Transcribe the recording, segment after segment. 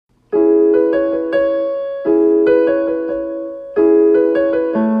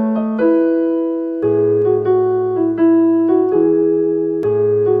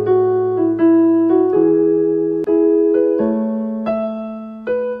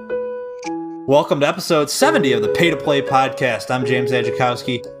Welcome to episode 70 of the Pay to Play podcast. I'm James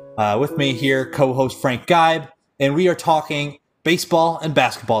Ajikowski. With me here, co-host Frank Geib, and we are talking baseball and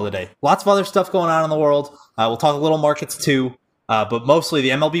basketball today. Lots of other stuff going on in the world. We'll talk a little markets too, but mostly the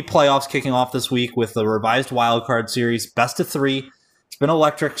MLB playoffs kicking off this week with the revised wildcard series, best of three. It's been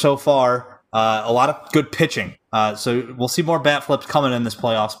electric so far. A lot of good pitching. So we'll see more bat flips coming in this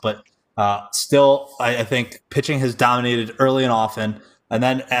playoffs, but still, I think pitching has dominated early and often. And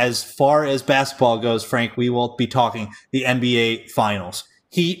then as far as basketball goes, Frank, we will be talking the NBA Finals.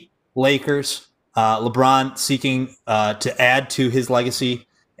 Heat, Lakers, LeBron seeking to add to his legacy,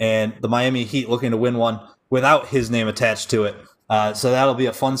 and the Miami Heat looking to win one without his name attached to it. So that'll be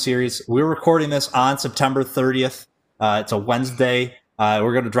a fun series. We're recording this on September 30th. It's a Wednesday.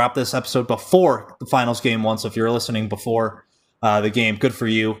 We're going to drop this episode before the Finals Game 1, so if you're listening before the game, good for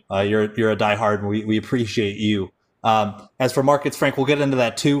you. You're a diehard, and we appreciate you. As for markets, Frank, we'll get into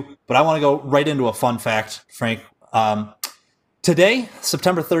that too, but I want to go right into a fun fact, Frank. Today,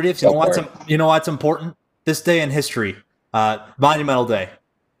 September 30th, you know why it's important? This day in history, monumental day.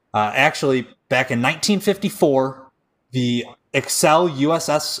 Actually, back in 1954, the Excel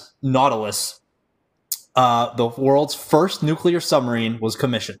USS Nautilus, the world's first nuclear submarine, was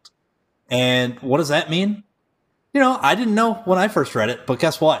commissioned. And what does that mean? I didn't know when I first read it, but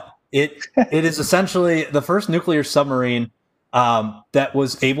guess what? It is essentially the first nuclear submarine that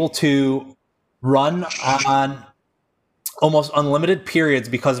was able to run on almost unlimited periods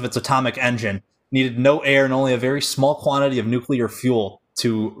because of its atomic engine. Needed no air and only a very small quantity of nuclear fuel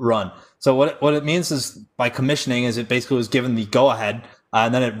to run. So what it means is by commissioning is it basically was given the go-ahead,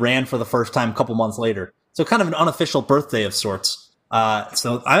 and then it ran for the first time a couple months later. So kind of an unofficial birthday of sorts.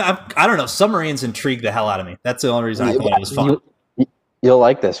 So I don't know. Submarines intrigue the hell out of me. That's the only reason I thought it was fun. You'll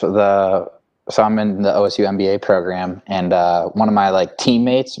like this. So I'm in the OSU MBA program, and one of my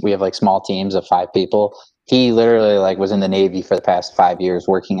teammates, we have small teams of 5 people. He literally was in the Navy for the past 5 years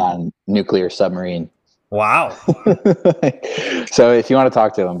working on nuclear submarine. Wow. So if you want to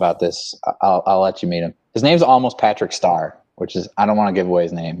talk to him about this, I'll let you meet him. His name's almost Patrick Star, which is, I don't want to give away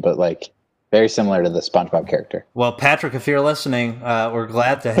his name, but very similar to the SpongeBob character. Well, Patrick, if you're listening, we're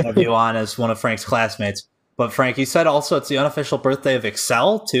glad to have you on as one of Frank's classmates. But Frank, you said also it's the unofficial birthday of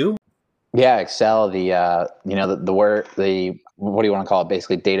Excel too? Yeah, Excel, the what do you want to call it?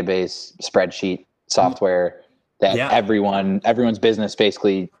 Basically database spreadsheet software that everyone's business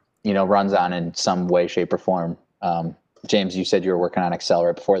basically, runs on in some way, shape, or form. James, you said you were working on Excel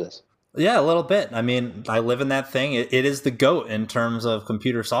right before this. Yeah, a little bit. I mean, I live in that thing. It is the GOAT in terms of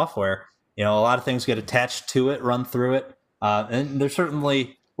computer software. A lot of things get attached to it, run through it. And there's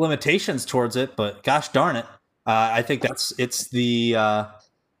certainly limitations towards it, but gosh darn it. I think it's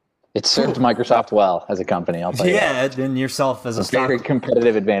served Microsoft well as a company, I'll tell you. Yeah, and yourself as a very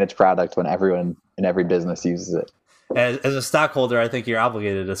competitive advantage product when everyone in every business uses it. As a stockholder, I think you're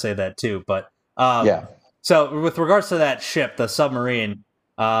obligated to say that too. But yeah. So with regards to that ship, the submarine,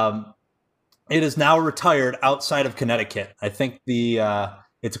 it is now retired outside of Connecticut. I think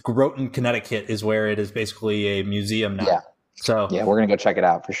it's Groton, Connecticut is where it is basically a museum now. Yeah. So yeah, we're gonna go check it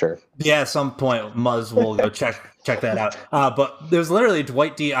out for sure. Yeah, at some point, Muzz will go check that out. But there was literally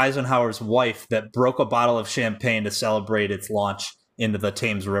Dwight D. Eisenhower's wife that broke a bottle of champagne to celebrate its launch into the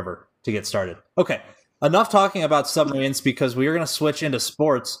Thames River to get started. Okay, enough talking about submarines because we are going to switch into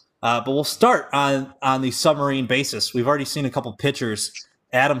sports. But we'll start on the submarine basis. We've already seen a couple pitchers,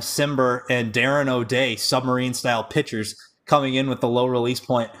 Adam Cimber and Darren O'Day, submarine-style pitchers coming in with the low release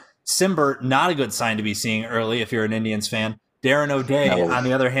point. Cimber, not a good sign to be seeing early if you're an Indians fan. Darren O'Day, on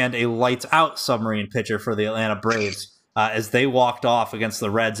the other hand, a lights-out submarine pitcher for the Atlanta Braves as they walked off against the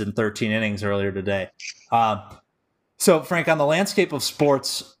Reds in 13 innings earlier today. So, Frank, on the landscape of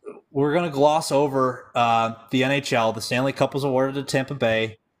sports, we're going to gloss over the NHL. The Stanley Cup was awarded to Tampa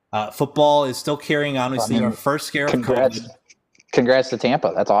Bay. Football is still carrying on. We see our first scare of COVID. Congrats to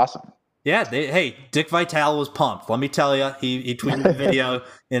Tampa. That's awesome. Yeah, Dick Vitale was pumped. Let me tell you, he tweeted a video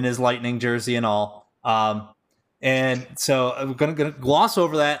in his Lightning jersey and all. And so I'm going to gloss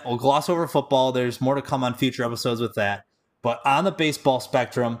over that. We'll gloss over football. There's more to come on future episodes with that. But on the baseball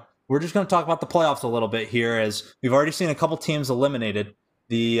spectrum, we're just going to talk about the playoffs a little bit here, as we've already seen a couple teams eliminated,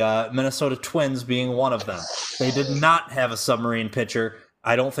 the Minnesota Twins being one of them. They did not have a submarine pitcher.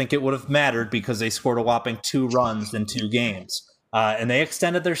 I don't think it would have mattered because they scored a whopping 2 runs in 2 games. And they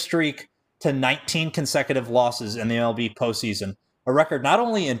extended their streak to 19 consecutive losses in the MLB postseason, a record not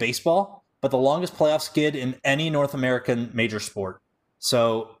only in baseball, but the longest playoff skid in any North American major sport.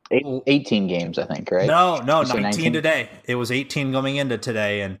 So 18 games, I think, right? No, 19 today. It was 18 going into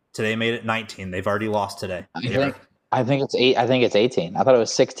today, and today made it 19. They've already lost today. I think it's 8. I think it's 18. I thought it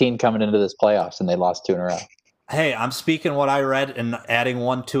was 16 coming into this playoffs, and they lost 2 in a row. Hey, I'm speaking what I read and adding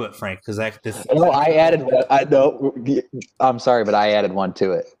 1 to it, Frank, because I added one. I know. I'm sorry, but I added 1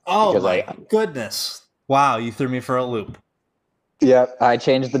 to it. Oh my goodness! Wow, you threw me for a loop. Yep, I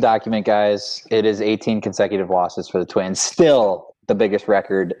changed the document, guys. It is 18 consecutive losses for the Twins. Still the biggest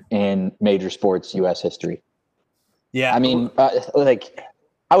record in major sports U.S. history. Yeah, I mean,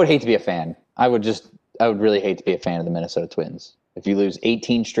 I would hate to be a fan. I would really hate to be a fan of the Minnesota Twins. If you lose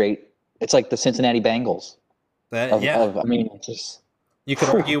 18 straight, it's like the Cincinnati Bengals. You could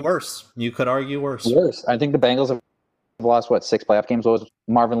argue worse. Worse. I think the Bengals have lost 6 playoff games. What was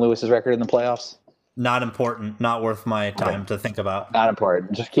Marvin Lewis's record in the playoffs? Not important. Not worth my time to think about. Not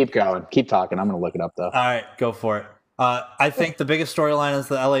important. Just keep going. Keep talking. I'm going to look it up though. All right, go for it. I think the biggest storyline is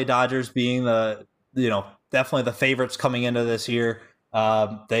the LA Dodgers being definitely the favorites coming into this year.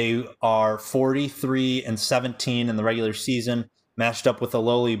 They are 43-17 in the regular season, matched up with the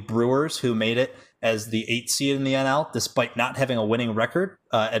lowly Brewers, who made it as the 8th seed in the NL, despite not having a winning record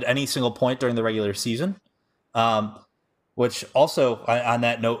at any single point during the regular season. Which also, on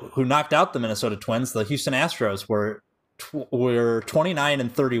that note, who knocked out the Minnesota Twins, the Houston Astros were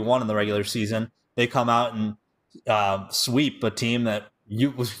 29-31 in the regular season. They come out and sweep a team that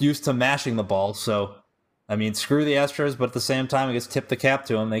was used to mashing the ball. So, I mean, screw the Astros, but at the same time, I guess tip the cap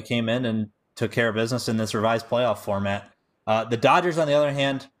to them. They came in and took care of business in this revised playoff format. The Dodgers, on the other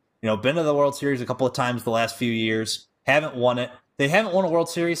hand, been to the World Series a couple of times the last few years, haven't won it. They haven't won a World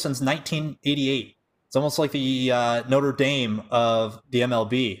Series since 1988. It's almost like the Notre Dame of the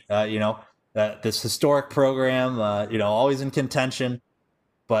MLB, this historic program, always in contention,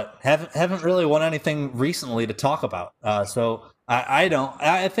 but haven't really won anything recently to talk about. So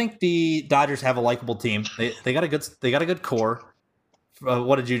I think the Dodgers have a likable team. They got a good core.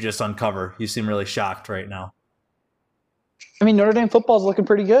 What did you just uncover? You seem really shocked right now. I mean, Notre Dame football is looking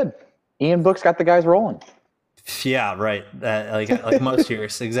pretty good. Ian Book's got the guys rolling. Yeah, right. Like most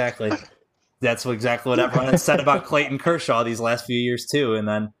years, exactly. That's exactly what everyone has said about Clayton Kershaw these last few years too. And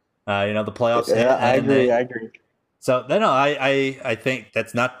then, the playoffs. Yeah, I agree. So I think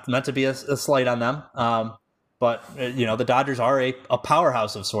that's not meant to be a slight on them. But the Dodgers are a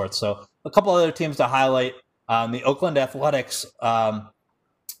powerhouse of sorts. So a couple other teams to highlight. The Oakland Athletics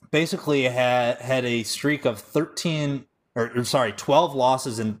basically had a streak of 12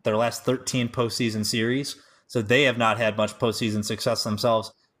 losses in their last 13 postseason series. So they have not had much postseason success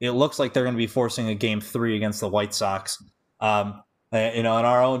themselves. It looks like they're going to be forcing a Game 3 against the White Sox. And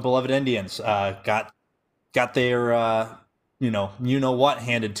our own beloved Indians got their what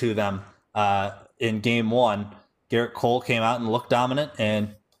handed to them in Game 1. Garrett Cole came out and looked dominant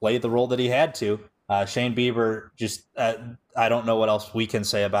and played the role that he had to. Shane Bieber just I don't know what else we can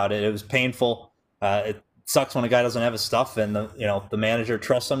say about it. It was painful. It sucks when a guy doesn't have his stuff and the manager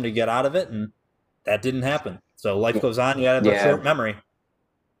trusts him to get out of it, and that didn't happen. So life goes on. You got to have a short memory.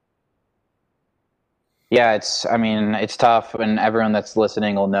 Yeah, it's tough, and everyone that's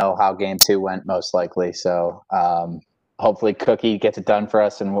listening will know how Game 2 went most likely. So hopefully Cookie gets it done for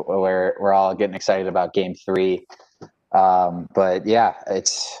us, and we're all getting excited about Game 3. But yeah,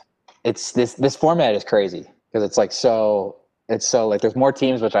 it's this format is crazy because it's so like there's more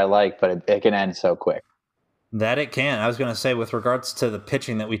teams, which I like, but it can end so quick. That it can. I was going to say, with regards to the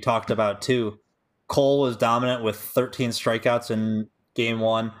pitching that we talked about too, Cole was dominant with 13 strikeouts in Game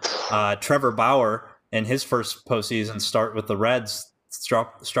 1. Trevor Bauer, in his first postseason start with the Reds,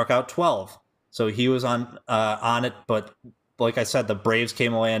 struck out 12. So he was on it, but like I said, the Braves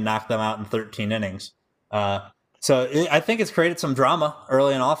came away and knocked them out in 13 innings. I think it's created some drama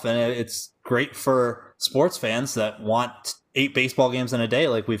early and often. It's great for sports fans that want 8 baseball games in a day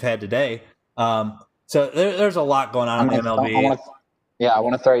like we've had today. So there's a lot going on in the MLB. I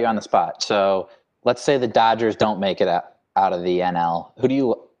want to throw you on the spot. So let's say the Dodgers don't make it out of the NL. Who do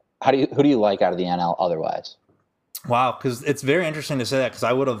you like out of the NL otherwise? Wow, because it's very interesting to say that, because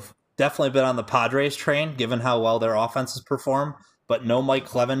I would have definitely been on the Padres train given how well their offenses perform, but no Mike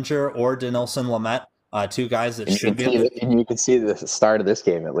Clevenger or Dinelson Lamet, 2 guys that should be. And you can see the start of this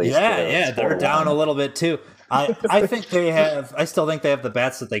game at least. Yeah, they're down a little bit too. I think they have. I still think they have the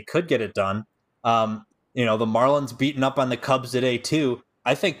bats that they could get it done. The Marlins beating up on the Cubs today too.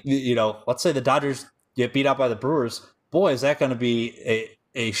 I think let's say the Dodgers get beat up by the Brewers. Boy, is that going to be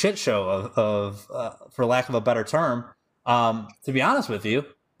a shit show of for lack of a better term. To be honest with you,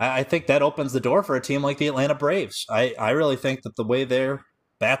 I think that opens the door for a team like the Atlanta Braves. I really think that the way their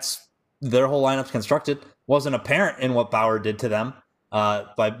whole lineup's constructed wasn't apparent in what Bauer did to them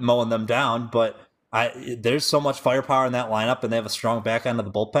by mowing them down, but there's so much firepower in that lineup, and they have a strong back end of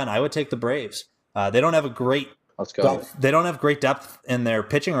the bullpen. I would take the Braves. They don't have a great Let's go. They don't have great depth in their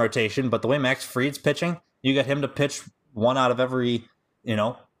pitching rotation, but the way Max Fried's pitching, you get him to pitch one out of every,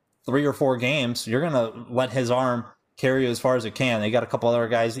 3 or 4 games. You're going to let his arm carry you as far as it can. They got a couple other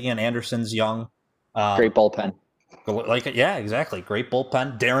guys. Ian Anderson's young. Great bullpen. Yeah, exactly. Great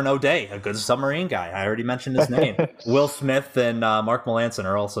bullpen. Darren O'Day, a good submarine guy. I already mentioned his name. Will Smith and Mark Melancon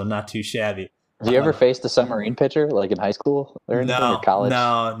are also not too shabby. Have you ever faced a submarine pitcher, like in high school or anything, or college?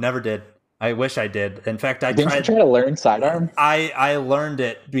 No, never did. I wish I did. In fact, Didn't you try to learn sidearm? I learned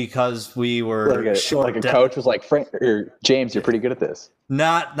it because we were short. Like a coach was like, Frank or James, you're pretty good at this.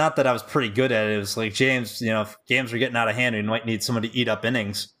 Not that I was pretty good at it. It was like, James, if games were getting out of hand, we might need someone to eat up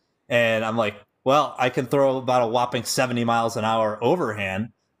innings. And I'm like, well, I can throw about a whopping 70 miles an hour overhand.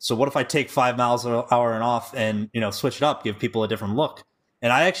 So what if I take 5 miles an hour and off and, switch it up, give people a different look?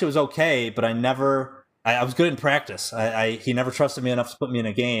 And I actually was okay, but I was good in practice. He never trusted me enough to put me in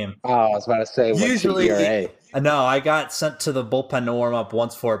a game. Oh, I was about to say, usually, no, I got sent to the bullpen to warm up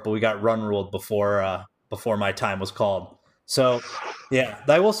once for it, but we got run ruled before my time was called. So, yeah,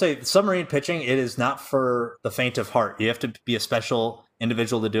 I will say submarine pitching, it is not for the faint of heart. You have to be a special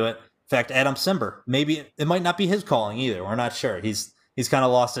individual to do it. In fact, Adam Simber, maybe it might not be his calling either. We're not sure. He's kind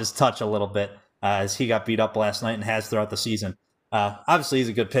of lost his touch a little bit as he got beat up last night and has throughout the season. Obviously, he's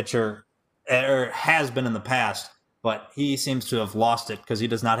a good pitcher, or has been in the past, but he seems to have lost it because he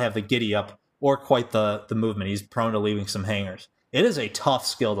does not have the giddy up or quite the movement. He's prone to leaving some hangers. It is a tough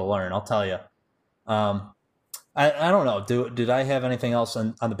skill to learn, I'll tell you. I don't know. Did I have anything else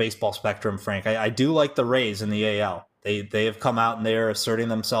on the baseball spectrum, Frank? I do like the Rays in the AL. They have come out and they're asserting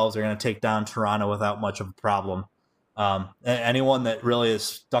themselves. They're going to take down Toronto without much of a problem. Anyone that really has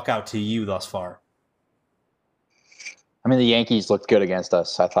stuck out to you thus far? I mean, the Yankees looked good against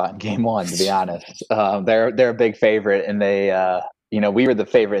us, I thought, in Game 1, to be honest. They're a big favorite, and they, we were the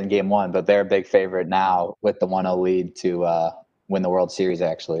favorite in Game 1, but they're a big favorite now with the 1-0 lead to win the World Series,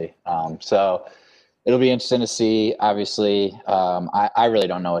 actually. So it'll be interesting to see. Obviously, I really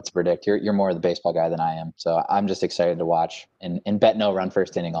don't know what to predict. You're more of the baseball guy than I am, so I'm just excited to watch and bet no run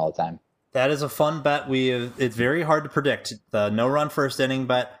first inning all the time. That is a fun bet. It's very hard to predict. The no run first inning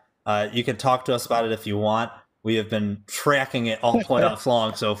bet, you can talk to us about it if you want. We have been tracking it all playoffs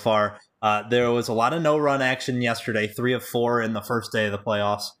long so far. There was a lot of no-run action yesterday, 3 of 4 in the first day of the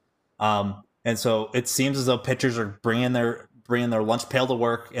playoffs. And so it seems as though pitchers are bringing their lunch pail to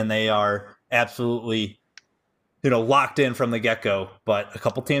work, and they are absolutely, locked in from the get-go. But a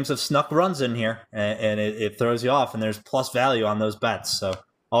couple teams have snuck runs in here, and it throws you off, and there's plus value on those bets. So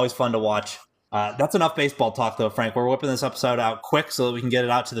always fun to watch. That's enough baseball talk, though, Frank. We're whipping this episode out quick so that we can get it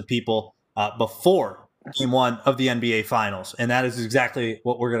out to the people before Game 1 of the NBA Finals, and that is exactly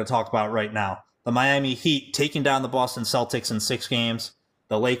what we're going to talk about right now. The Miami Heat taking down the Boston Celtics in 6 games.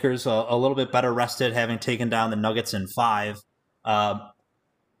 The Lakers a little bit better rested, having taken down the Nuggets in 5.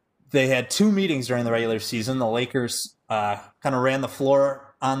 They had 2 meetings during the regular season. The Lakers kind of ran the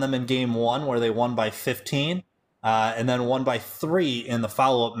floor on them in Game 1, where they won by 15, and then won by 3 in the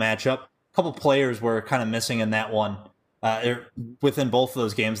follow-up matchup. A couple players were kind of missing in that one. Within both of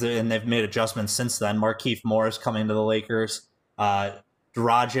those games, and they've made adjustments since then. Markieff Morris coming to the Lakers.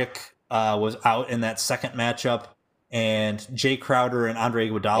 Dragic was out in that second matchup, and Jay Crowder and Andre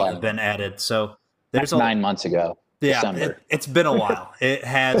Iguodala have been added. So there's 9 months ago. Yeah, it's been a while. It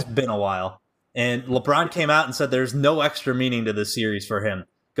has been a while. And LeBron came out and said there's no extra meaning to this series for him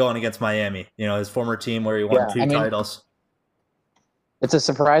going against Miami. His former team where he won 2 titles. It's a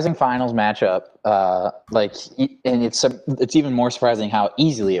surprising finals matchup, and it's even more surprising how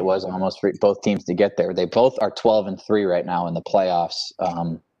easily it was almost for both teams to get there. They both are 12-3 right now in the playoffs.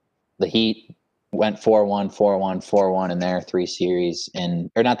 The Heat went 4-1, 4-1, 4-1 in their 3 series,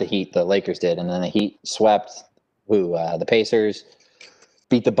 or not the Heat, the Lakers did, and then the Heat swept the Pacers,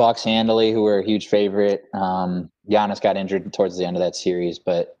 beat the Bucks handily, who were a huge favorite. Giannis got injured towards the end of that series,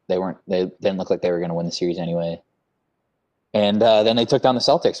 but they didn't look like they were going to win the series anyway. And then they took down the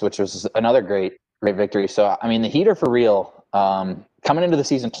Celtics, which was another great victory. So, I mean, the Heat are for real. Coming into the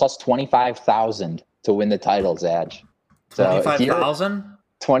season, plus 25,000 to win the titles, Edge. So 25,000?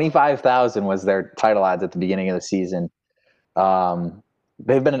 25,000 was their title odds at the beginning of the season.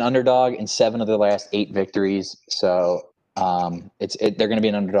 They've been an underdog in 7 of their last 8 victories. So they're going to be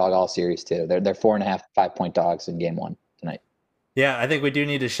an underdog all series too. They're 4.5, 5-point dogs in Game 1 tonight. Yeah, I think we do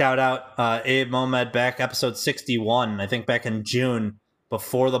need to shout out Abe Mohamed back, episode 61. I think back in June,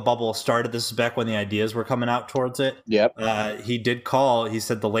 before the bubble started. This is back when the ideas were coming out towards it. Yep. He did call. He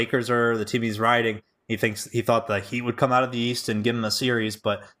said the Lakers are the team he's riding. He thought the Heat would come out of the East and give him a series,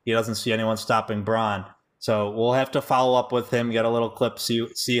 but he doesn't see anyone stopping Bron. So we'll have to follow up with him, get a little clip,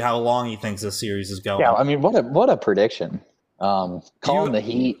 see how long he thinks this series is going. Yeah, I mean, what a prediction. Calling the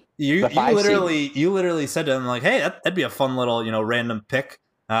Heat. You literally said to him like, "Hey, that'd be a fun little random pick."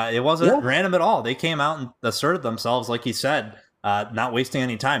 It wasn't random at all. They came out and asserted themselves, like he said, not wasting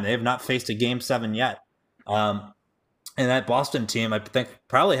any time. They have not faced a Game 7 yet. And that Boston team, I think,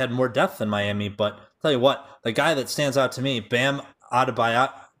 probably had more depth than Miami. But I'll tell you what, the guy that stands out to me, Bam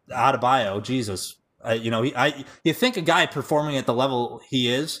Adebayo, Jesus. You think a guy performing at the level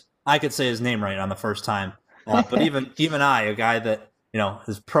he is, I could say his name right on the first time. But even I, a guy that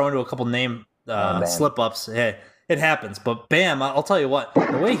is prone to a couple name slip ups, hey, it happens. But Bam, I'll tell you what,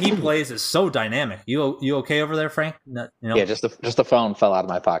 the way he plays is so dynamic. You okay over there, Frank? Yeah, just the phone fell out of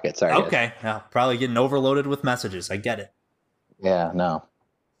my pocket. Sorry. Okay, probably getting overloaded with messages. I get it. Yeah, no.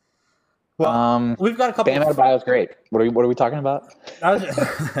 Well, we've got a couple. Bam Adebayo's great. What are we talking about?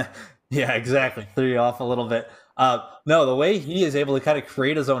 Yeah, exactly. Threw you off a little bit. No, the way he is able to kind of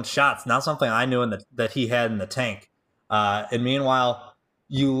create his own shots, not something I knew that he had in the tank. And meanwhile,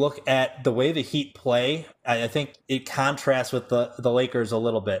 you look at the way the Heat play, I think it contrasts with the Lakers a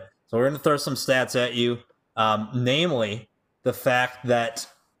little bit. So we're going to throw some stats at you, namely the fact that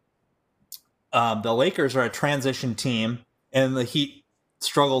the Lakers are a transition team and the Heat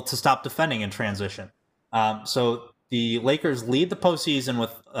struggle to stop defending in transition. So the Lakers lead the postseason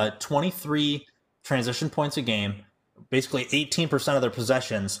with 23 transition points a game. Basically, 18% of their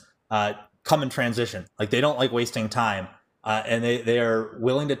possessions come in transition. Like, they don't like wasting time. And they are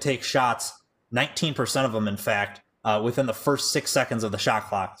willing to take shots, 19% of them, in fact, within the first 6 seconds of the shot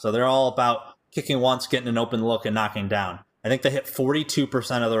clock. So they're all about kicking once, getting an open look, and knocking down. I think they hit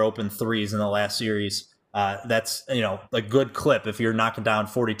 42% of their open threes in the last series. That's a good clip if you're knocking down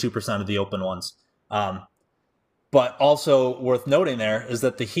 42% of the open ones. But also worth noting there is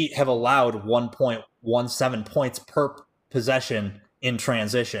that the Heat have allowed 1.17 points per possession in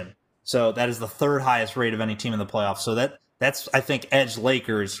transition. So that is the third highest rate of any team in the playoffs. So that's I think, edge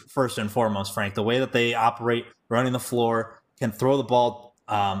Lakers first and foremost, Frank. The way that they operate, running the floor, can throw the ball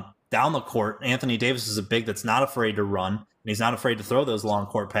down the court. Anthony Davis is a big that's not afraid to run, and he's not afraid to throw those long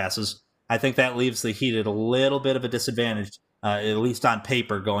court passes. I think that leaves the Heat at a little bit of a disadvantage, at least on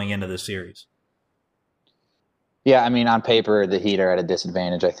paper, going into this series. Yeah, I mean, on paper, the Heat are at a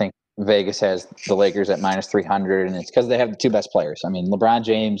disadvantage. I think Vegas has the Lakers at minus 300, and it's because they have the two best players. I mean, LeBron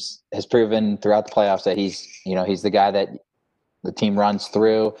James has proven throughout the playoffs that he's the guy that the team runs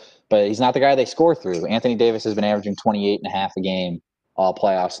through, but he's not the guy they score through. Anthony Davis has been averaging 28.5 a game all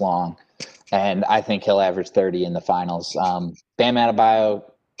playoffs long, and I think he'll average 30 in the finals. Bam Adebayo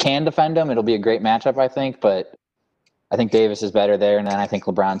can defend him. It'll be a great matchup, I think, but I think Davis is better there, and then I think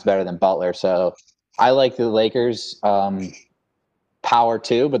LeBron's better than Butler. So I like the Lakers power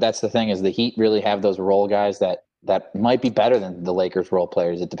too, but that's the thing, is the Heat really have those role guys that might be better than the Lakers role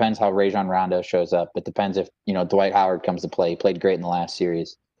players. It depends how Rajon Rondo shows up. It depends if Dwight Howard comes to play. He played great in the last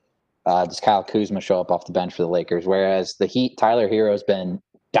series. Does Kyle Kuzma show up off the bench for the Lakers? Whereas the Heat, Tyler Hero's been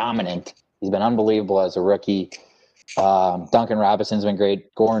dominant. He's been unbelievable as a rookie. Duncan Robinson's been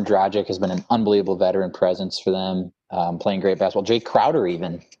great. Goran Dragic has been an unbelievable veteran presence for them, playing great basketball. Jay Crowder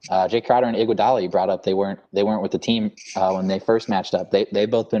even. Jay Crowder and Iguodala, you brought up, they weren't with the team when they first matched up. They've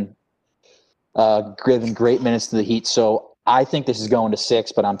both been given great minutes to the Heat. So I think this is going to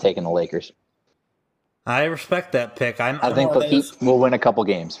 6, but I'm taking the Lakers. I respect that pick. I think the Heat will win a couple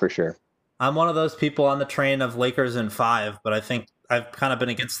games for sure. I'm one of those people on the train of Lakers in 5, but I think I've kind of been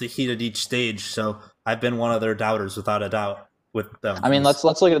against the Heat at each stage, so I've been one of their doubters without a doubt with them. I mean, let's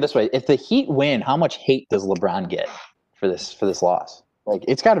look at it this way: if the Heat win, how much hate does LeBron get for this loss? Like,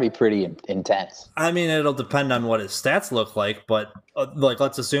 it's got to be pretty intense. I mean, it'll depend on what his stats look like, but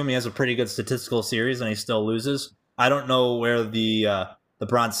let's assume he has a pretty good statistical series and he still loses. I don't know where the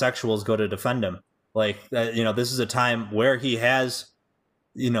LeBron sexuals go to defend him. Like, this is a time where he has,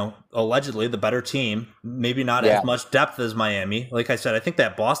 allegedly the better team, maybe not as much depth as Miami. Like I said, I think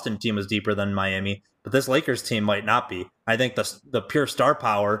that Boston team is deeper than Miami, but this Lakers team might not be. I think the pure star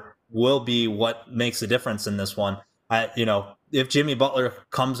power will be what makes the difference in this one. If Jimmy Butler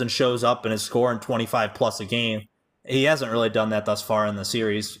comes and shows up and is scoring 25 plus a game, he hasn't really done that thus far in the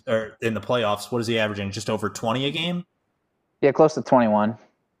series or in the playoffs. What is he averaging? Just over 20 a game? Yeah, close to 21.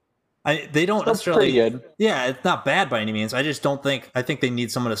 They don't necessarily. Pretty good. Yeah, it's not bad by any means. I just don't think. I think they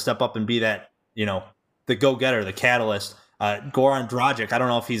need someone to step up and be that, the go-getter, the catalyst. Goran Dragic, I don't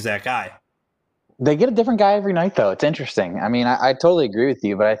know if he's that guy. They get a different guy every night, though. It's interesting. I mean, I totally agree with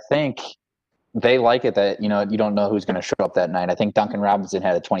you, but I think they like it that, you don't know who's going to show up that night. I think Duncan Robinson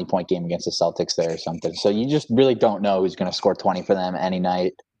had a 20-point game against the Celtics there or something. So you just really don't know who's going to score 20 for them any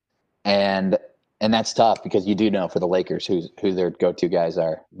night. And and that's tough because you do know for the Lakers who their go-to guys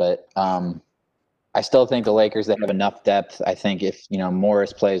are. But I still think the Lakers, they have enough depth. I think if,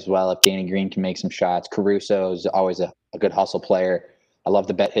 Morris plays well, if Danny Green can make some shots, Caruso is always a good hustle player. I love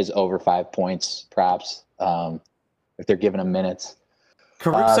to bet his over 5 points props if they're giving him minutes.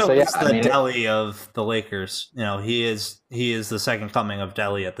 Caruso is the Delly of the Lakers. He is the second coming of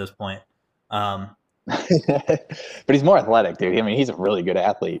Delly at this point. But he's more athletic, dude. I mean, he's a really good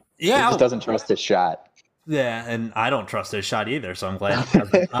athlete. Yeah, he just doesn't trust his shot. Yeah, and I don't trust his shot either, so I'm glad he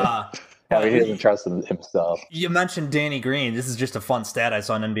doesn't. Yeah, he doesn't trust himself. You mentioned Danny Green. This is just a fun stat I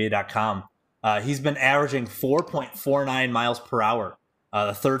saw on NBA.com. He's been averaging 4.49 miles per hour,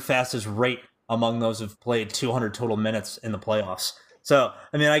 the third fastest rate among those who've played 200 total minutes in the playoffs. So,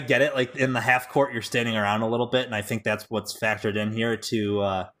 I mean, I get it. Like, in the half court, you're standing around a little bit, and I think that's what's factored in here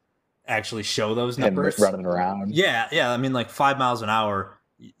to actually show those numbers. And running around. Yeah. I mean, like 5 miles an hour,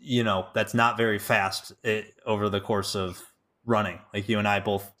 that's not very fast over the course of running. Like, you and I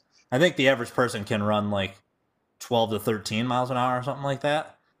both, I think the average person can run like 12 to 13 miles an hour or something like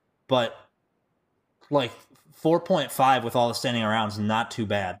that. But like 4.5 with all the standing around is not too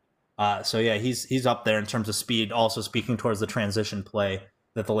bad. So yeah, he's up there in terms of speed, also speaking towards the transition play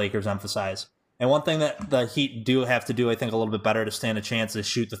that the Lakers emphasize. And one thing that the Heat do have to do, I think, a little bit better to stand a chance is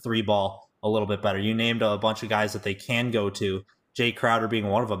shoot the three ball a little bit better. You named a bunch of guys that they can go to, Jay Crowder being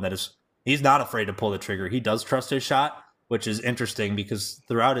one of them. He's not afraid to pull the trigger. He does trust his shot, which is interesting because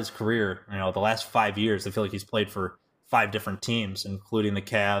throughout his career, the last 5 years, I feel like he's played for 5 different teams, including the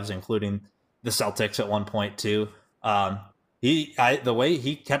Cavs, including the Celtics at one point too. The way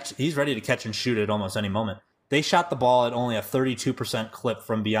he's ready to catch and shoot at almost any moment. They shot the ball at only a 32% clip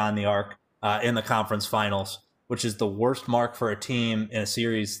from beyond the arc in the conference finals, which is the worst mark for a team in a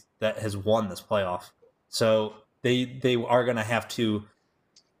series that has won this playoff. So they are going to have to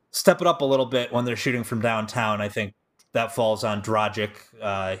step it up a little bit when they're shooting from downtown. I think that falls on Dragic.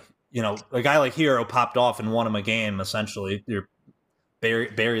 A guy like Hero popped off and won him a game, essentially. You're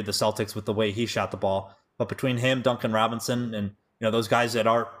buried the Celtics with the way he shot the ball. But between him, Duncan Robinson, and those guys that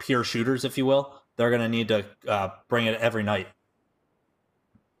are pure shooters, if you will, they're going to need to bring it every night.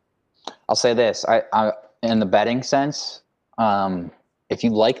 I'll say this: I in the betting sense, if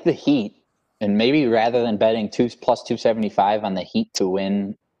you like the Heat, and maybe rather than betting plus 275 on the Heat to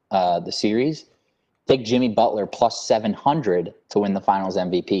win the series, take Jimmy Butler plus 700 to win the Finals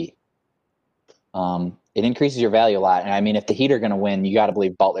MVP. It increases your value a lot, and I mean, if the Heat are going to win, you got to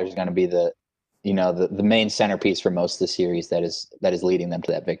believe Butler's going to be the main centerpiece for most of the series that is leading them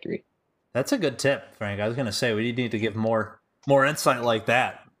to that victory. That's a good tip, Frank. I was going to say we need to give more insight like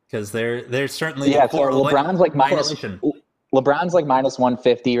that because there's certainly so LeBron's like minus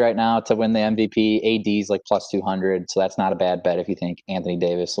 150 right now to win the MVP. AD's like plus 200, so that's not a bad bet if you think Anthony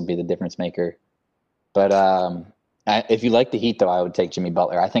Davis will be the difference maker. But if you like the Heat, though, I would take Jimmy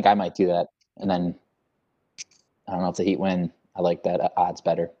Butler. I think I might do that, and then I don't know if the Heat win. I like that odds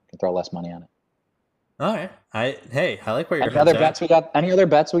better. Can throw less money on it. All right. I like where you're going. Any other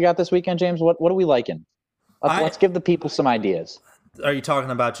bets we got this weekend, James? What are we liking? Let's give the people some ideas. Are you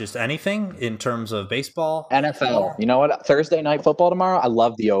talking about just anything in terms of baseball? NFL. You know what? Thursday night football tomorrow, I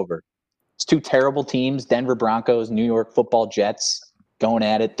love the over. It's 2 terrible teams, Denver Broncos, New York Football Jets, going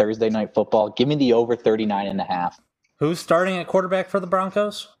at it Thursday night football. Give me the over 39.5. Who's starting at quarterback for the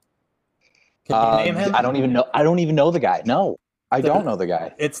Broncos? Can you name him? I don't even know the guy. No. I don't know the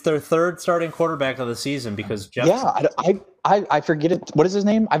guy. It's their 3rd starting quarterback of the season because Jeff. Yeah, I forget it. What is his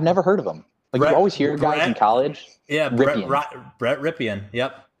name? I've never heard of him. Like, you always hear guys in college. Yeah, Brett Rypien.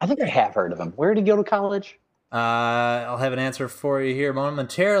 Yep. I think I have heard of him. Where did he go to college? I'll have an answer for you here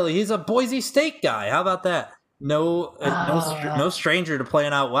momentarily. He's a Boise State guy. How about that? No stranger to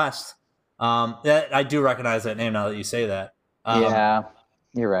playing out west. I do recognize that name now that you say that. Yeah,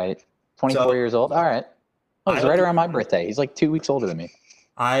 you're right. 24 years old. All right. Oh, he's right around my birthday. He's like 2 weeks older than me.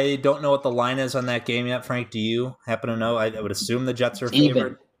 I don't know what the line is on that game yet, Frank. Do you happen to know? I would assume the Jets are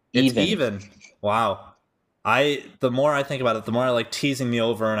favored. It's even. Wow. The more I think about it, the more I like teasing the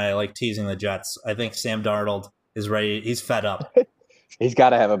over and I like teasing the Jets. I think Sam Darnold is ready. He's fed up. He's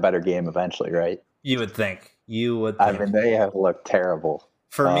got to have a better game eventually, right? You would think. I mean, they have looked terrible.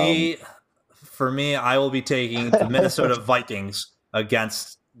 For me, I will be taking the Minnesota Vikings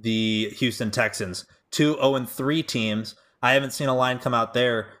against the Houston Texans. 2 0-3 teams. I haven't seen a line come out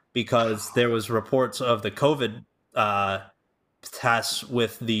there because there was reports of the COVID tests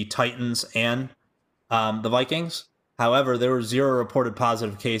with the Titans and the Vikings. However, there were 0 reported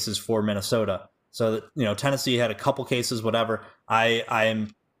positive cases for Minnesota. So Tennessee had a couple cases, whatever. I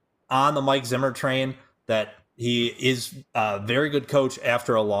am on the Mike Zimmer train that he is a very good coach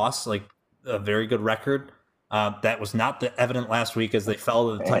after a loss. Like, a very good record. That was not evident last week as they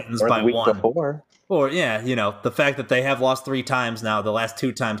fell to the Titans or by the week one. Before. Or, yeah, the fact that they have lost 3 times now, the last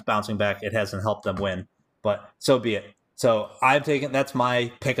 2 times bouncing back, it hasn't helped them win. But so be it. So that's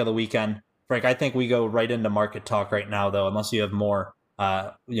my pick of the weekend. Frank, I think we go right into market talk right now, though, unless you have more.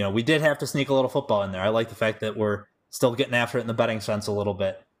 We did have to sneak a little football in there. I like the fact that we're still getting after it in the betting sense a little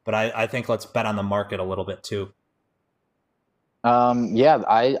bit. But I think let's bet on the market a little bit, too.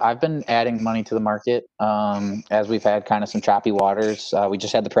 I've been adding money to the market as we've had kind of some choppy waters. We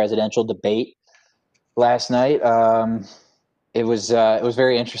just had the presidential debate last night. It was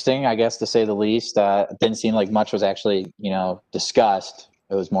very interesting, I guess, to say the least. It didn't seem like much was actually, discussed.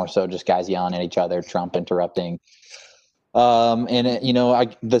 It was more so just guys yelling at each other, Trump interrupting.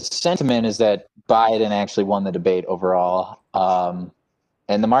 The sentiment is that Biden actually won the debate overall.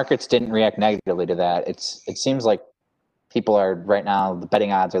 And the markets didn't react negatively to that. It seems like people are right now, the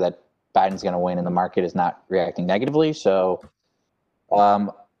betting odds are that Biden's going to win and the market is not reacting negatively. So,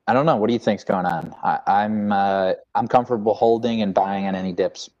 I don't know. What do you think's going on? I'm comfortable holding and buying on any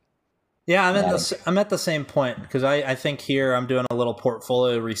dips. Yeah, I'm at the same point because I think here I'm doing a little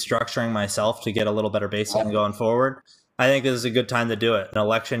portfolio restructuring myself to get a little better baseline going forward. I think this is a good time to do it. An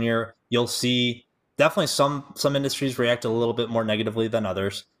election year, you'll see definitely some industries react a little bit more negatively than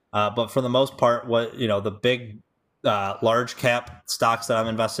others. But for the most part, the big large cap stocks that I'm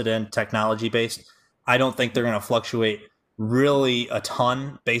invested in, technology based, I don't think they're going to fluctuate really a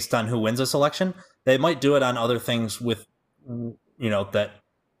ton based on who wins this election. They might do it on other things with, that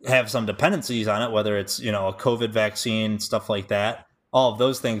have some dependencies on it, whether it's, a COVID vaccine, stuff like that. All of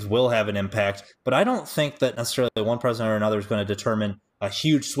those things will have an impact, but I don't think that necessarily one president or another is going to determine a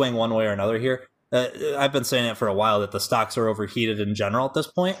huge swing one way or another here. I've been saying it for a while that the stocks are overheated in general at this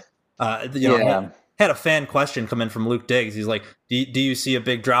point. I had a fan question come in from Luke Diggs. He's like, do you see a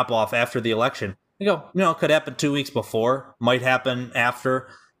big drop off after the election? I go, it could happen 2 weeks before, might happen after,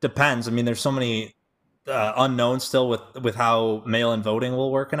 depends. I mean, there's so many unknowns still with how mail-in voting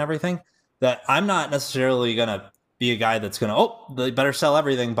will work and everything that I'm not necessarily going to be a guy that's going to, they better sell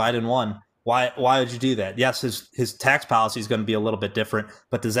everything, Biden won. Why would you do that? Yes, his tax policy is going to be a little bit different,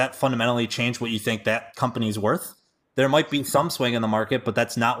 but does that fundamentally change what you think that company's worth? There might be some swing in the market, but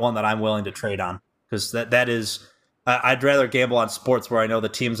that's not one that I'm willing to trade on because that is, I'd rather gamble on sports where I know the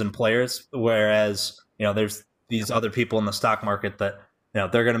teams and players, whereas, there's these other people in the stock market that,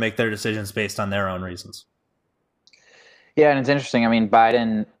 they're going to make their decisions based on their own reasons. Yeah, and it's interesting. I mean,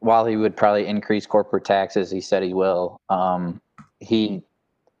 Biden, while he would probably increase corporate taxes, he said he will.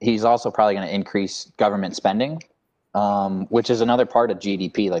 He's also probably going to increase government spending, which is another part of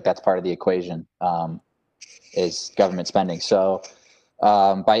GDP. Like that's part of the equation, is government spending. So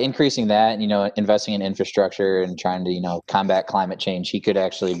by increasing that and, investing in infrastructure and trying to, combat climate change, he could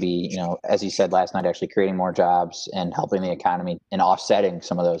actually be, as he said last night, actually creating more jobs and helping the economy and offsetting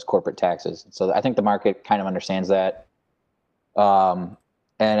some of those corporate taxes. So I think the market kind of understands that.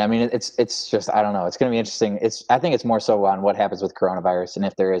 And I mean, it's just, I don't know, it's going to be interesting. I think it's more so on what happens with coronavirus and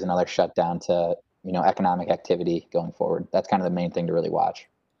if there is another shutdown to, economic activity going forward. That's kind of the main thing to really watch.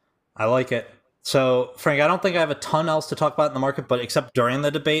 I like it. So Frank, I don't think I have a ton else to talk about in the market, but except during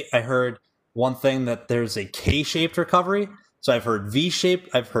the debate, I heard one thing that there's a K-shaped recovery. So I've heard V-shaped,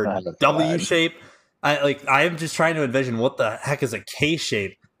 I've heard W-shaped. I'm just trying to envision what the heck is a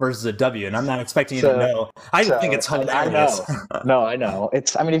K-shape versus a W, and I'm not expecting you to know. I think it's hilarious. I know.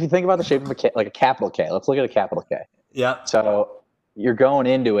 If you think about the shape of a capital K, let's look at a capital K. Yeah. So you're going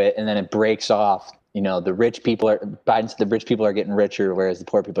into it, and then it breaks off. The rich people are getting richer, whereas the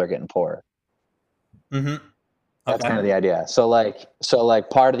poor people are getting poorer. Mm-hmm. Okay. That's kind of the idea. So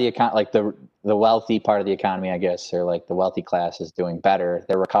part of the account, like the wealthy part of the economy, I guess, or like the wealthy class is doing better.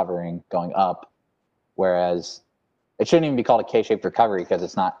 They're recovering, going up, whereas it shouldn't even be called a K-shaped recovery because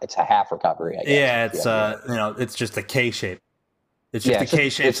it's not. It's a half recovery. I guess. Yeah, it's just a K-shape. It's just a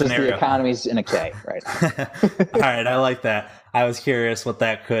K-shaped scenario. The economy's in a K, right? All right, I like that. I was curious what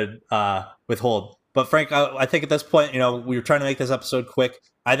that could withhold. But Frank, I think at this point, we were trying to make this episode quick.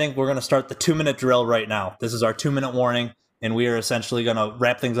 I think we're going to start the 2-minute drill right now. This is our 2-minute warning, and we are essentially going to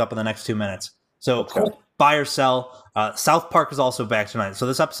wrap things up in the next 2 minutes. So buy or sell. South Park is also back tonight. So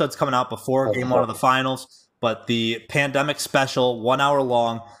this episode's coming out before Game 1 of the finals, but the pandemic special, 1 hour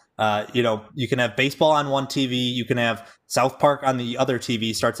long, you can have baseball on one TV. You can have South Park on the other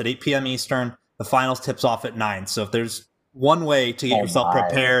TV. Starts at 8 p.m. Eastern. The finals tips off at 9. So if there's one way to get yourself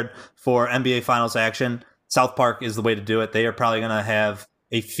prepared for NBA Finals action, South Park is the way to do it. They are probably going to have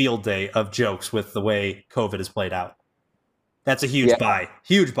a field day of jokes with the way COVID is played out. That's a huge buy.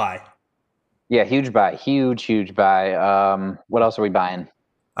 Huge buy. Yeah, huge buy. Huge buy. What else are we buying?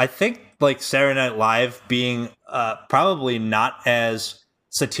 I think like Saturday Night Live being probably not as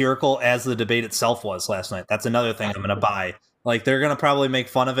satirical as the debate itself was last night. That's another thing I'm going to buy. Like they're going to probably make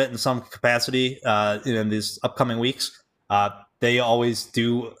fun of it in some capacity in these upcoming weeks. They always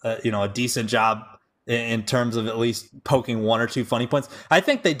do a decent job in terms of at least poking one or two funny points. I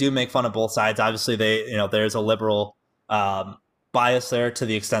think they do make fun of both sides. Obviously, there's a liberal bias there to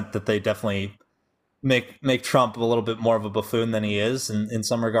the extent that they definitely make Trump a little bit more of a buffoon than he is in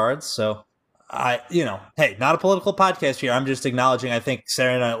some regards. So hey, not a political podcast here. I'm just acknowledging, I think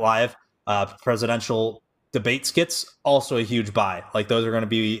Saturday Night Live presidential debate skits, also a huge buy. Like those are going to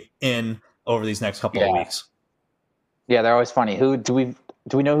be in over these next couple of weeks. Yeah, they're always funny. Who do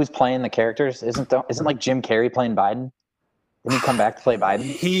we know who's playing the characters? Isn't like Jim Carrey playing Biden? Didn't he come back to play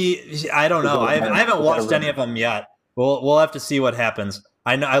Biden? I don't know. I haven't watched any of them yet. We'll have to see what happens.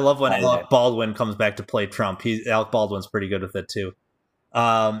 I love when Alec Baldwin comes back to play Trump. Alec Baldwin's pretty good with it too.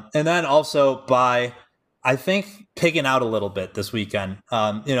 And then also I think pigging out a little bit this weekend.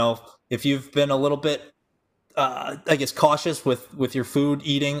 If you've been a little bit, I guess, cautious with your food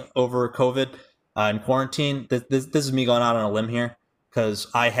eating over COVID and quarantine, this is me going out on a limb here because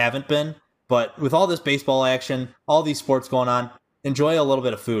I haven't been. But with all this baseball action, all these sports going on, enjoy a little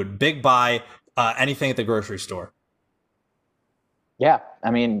bit of food. Big buy, anything at the grocery store. Yeah, I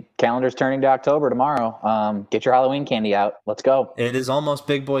mean, calendar's turning to October tomorrow. Get your Halloween candy out. Let's go. It is almost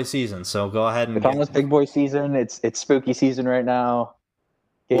big boy season, so go ahead and. It's almost big boy season. It's spooky season right now.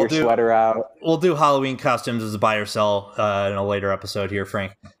 Get your sweater out. We'll do Halloween costumes as a buy or sell in a later episode here,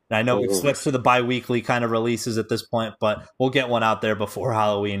 Frank. And I know we've switched to the bi-weekly kind of releases at this point, but we'll get one out there before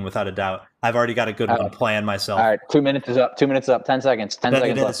Halloween without a doubt. I've already got a good one planned myself. All right, 2 minutes is up. 2 minutes up. 10 seconds. 10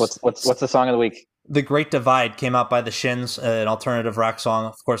 seconds left. What's the song of the week? The Great Divide came out by the Shins, an alternative rock song.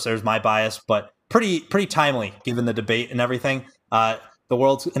 Of course, there's my bias, but pretty timely given the debate and everything. The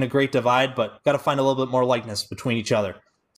world's in a great divide, but got to find a little bit more likeness between each other.